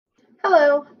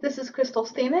Hello, this is Krystal,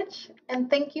 and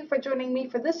thank you for joining me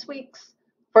for this week's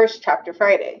First Chapter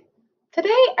Friday.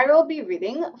 Today I will be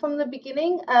reading from the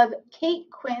beginning of Kate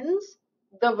Quinn's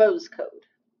The Rose Code.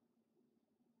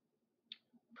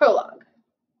 Prologue.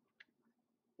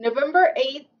 November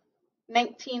 8th,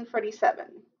 1947,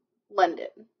 London.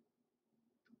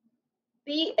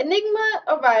 The enigma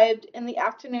arrived in the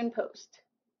afternoon post,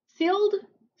 sealed,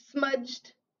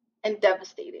 smudged, and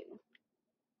devastating.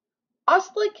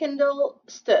 Osla Kendall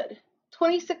stood,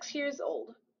 26 years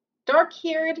old,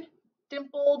 dark-haired,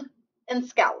 dimpled, and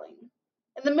scowling,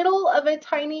 in the middle of a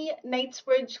tiny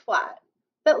Knightsbridge flat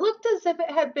that looked as if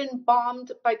it had been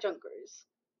bombed by junkers,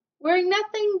 wearing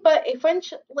nothing but a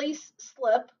French lace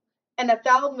slip and a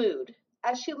foul mood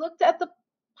as she looked at the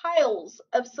piles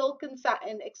of silk and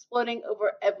satin exploding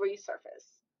over every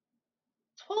surface.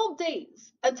 12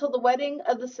 days until the wedding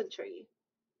of the century,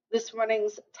 this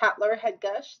morning's Tatler had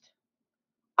gushed.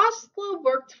 Oslo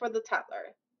worked for the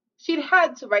Tatler. She'd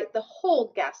had to write the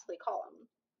whole ghastly column.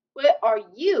 What are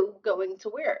you going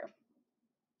to wear?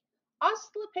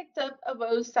 Oslo picked up a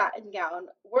rose satin gown,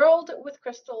 whirled with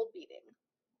crystal beading.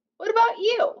 What about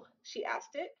you? She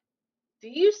asked it. Do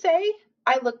you say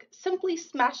I look simply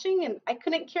smashing and I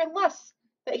couldn't care less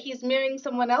that he's marrying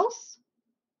someone else?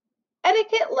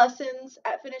 Etiquette lessons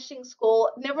at finishing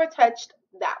school never touched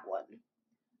that one.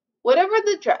 Whatever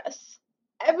the dress,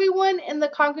 everyone in the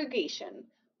congregation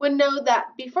would know that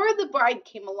before the bride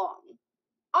came along,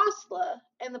 Osla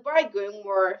and the bridegroom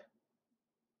were.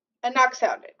 A knock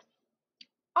sounded.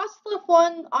 Osla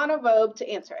flung on a robe to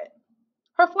answer it.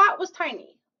 Her flat was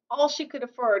tiny, all she could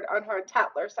afford on her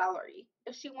Tatler salary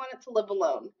if she wanted to live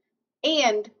alone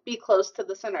and be close to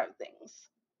the center of things.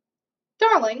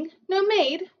 Darling, no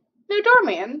maid, no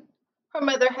doorman. Her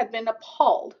mother had been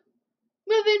appalled.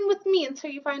 Move in with me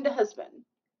until you find a husband.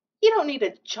 You don't need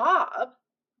a job.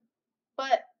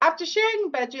 But after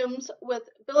sharing bedrooms with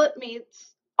billet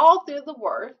mates all through the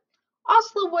war,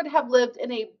 Oslo would have lived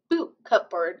in a boot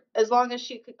cupboard as long as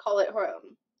she could call it her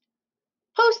own.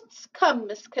 Posts come,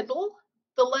 Miss Kendall.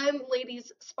 The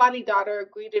landlady's spotty daughter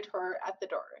greeted her at the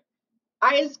door,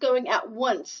 eyes going at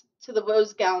once to the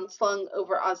rose gown slung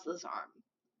over Osla's arm.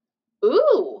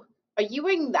 Ooh, are you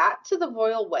wearing that to the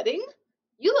royal wedding?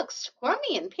 You look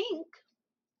scrummy in pink.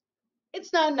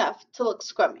 It's not enough to look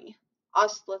scrummy,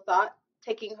 Osla thought,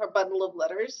 taking her bundle of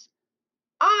letters.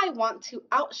 I want to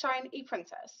outshine a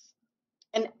princess,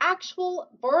 an actual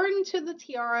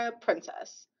born-to-the-tiara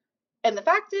princess. And the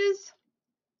fact is,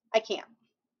 I can't.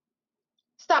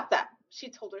 Stop that, she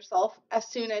told herself as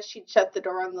soon as she'd shut the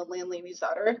door on the landlady's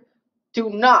daughter. Do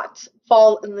not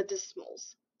fall in the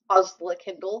dismals, Osla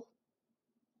Kendall.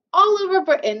 All over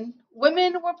Britain,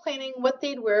 women were planning what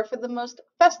they'd wear for the most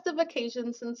festive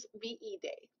occasion since VE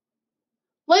Day.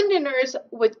 Londoners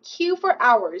would queue for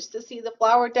hours to see the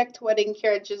flower-decked wedding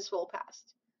carriages roll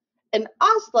past, and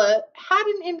Osla had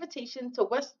an invitation to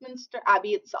Westminster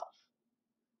Abbey itself.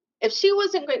 If she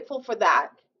wasn't grateful for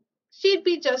that, she'd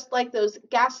be just like those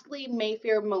ghastly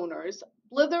Mayfair moaners,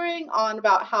 blithering on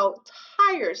about how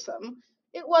tiresome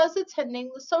it was attending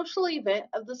the social event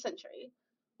of the century.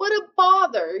 What a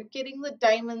bother getting the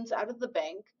diamonds out of the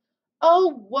bank.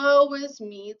 Oh, woe is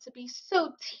me to be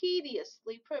so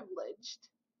tediously privileged.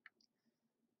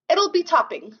 It'll be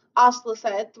topping, Osla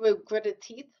said through gritted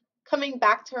teeth, coming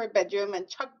back to her bedroom and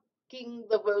chucking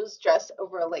the rose dress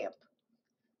over a lamp.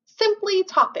 Simply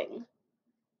topping.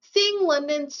 Seeing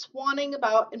London swanning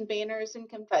about in banners and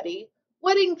confetti,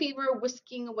 wedding fever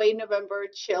whisking away November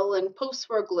chill and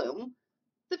post-war gloom,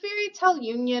 the fairy tale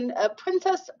union of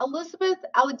Princess Elizabeth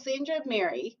Alexandra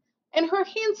Mary and her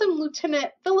handsome Lieutenant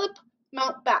Philip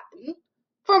Mountbatten,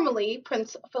 formerly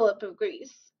Prince Philip of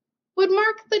Greece, would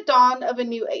mark the dawn of a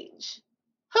new age.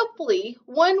 Hopefully,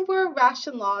 one where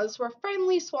ration laws were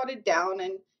finally swatted down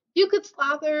and you could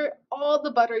slather all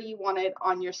the butter you wanted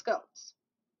on your scones.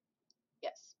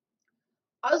 Yes,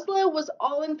 Oslo was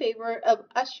all in favor of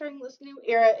ushering this new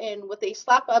era in with a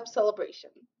slap-up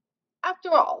celebration. After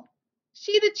all,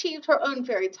 she'd achieved her own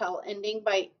fairy tale ending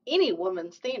by any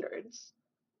woman's standards.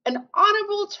 An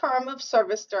honorable term of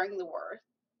service during the war,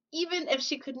 even if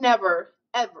she could never,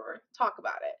 ever talk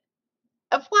about it.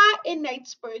 A flat in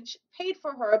Knightsbridge paid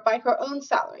for her by her own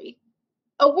salary.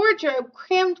 A wardrobe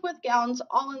crammed with gowns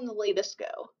all in the latest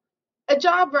go. A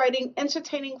job writing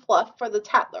entertaining fluff for the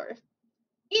Tatler.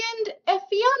 And a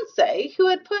fiancé who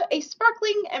had put a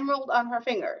sparkling emerald on her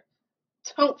finger.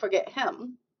 Don't forget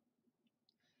him.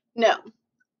 No,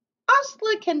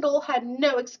 Osla Kendall had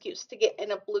no excuse to get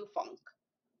in a blue funk.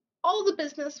 All the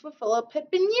business with Philip had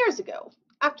been years ago,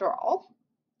 after all.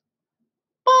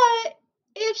 But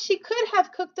if she could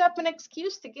have cooked up an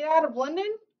excuse to get out of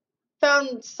London,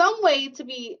 found some way to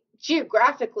be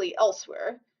geographically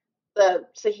elsewhere, the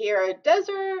Sahara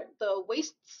Desert, the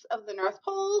wastes of the North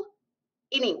Pole,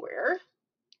 anywhere.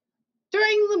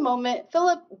 During the moment,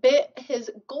 Philip bit his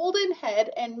golden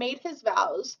head and made his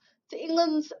vows to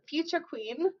England's future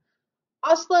queen,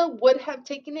 Oslo would have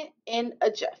taken it in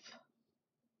a jiff.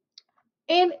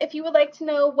 And if you would like to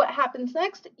know what happens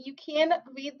next, you can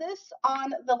read this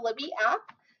on the Libby app.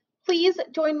 Please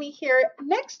join me here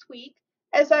next week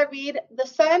as I read The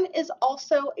Sun is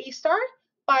Also a Star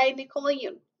by Nicola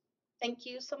Yoon. Thank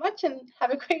you so much and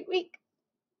have a great week.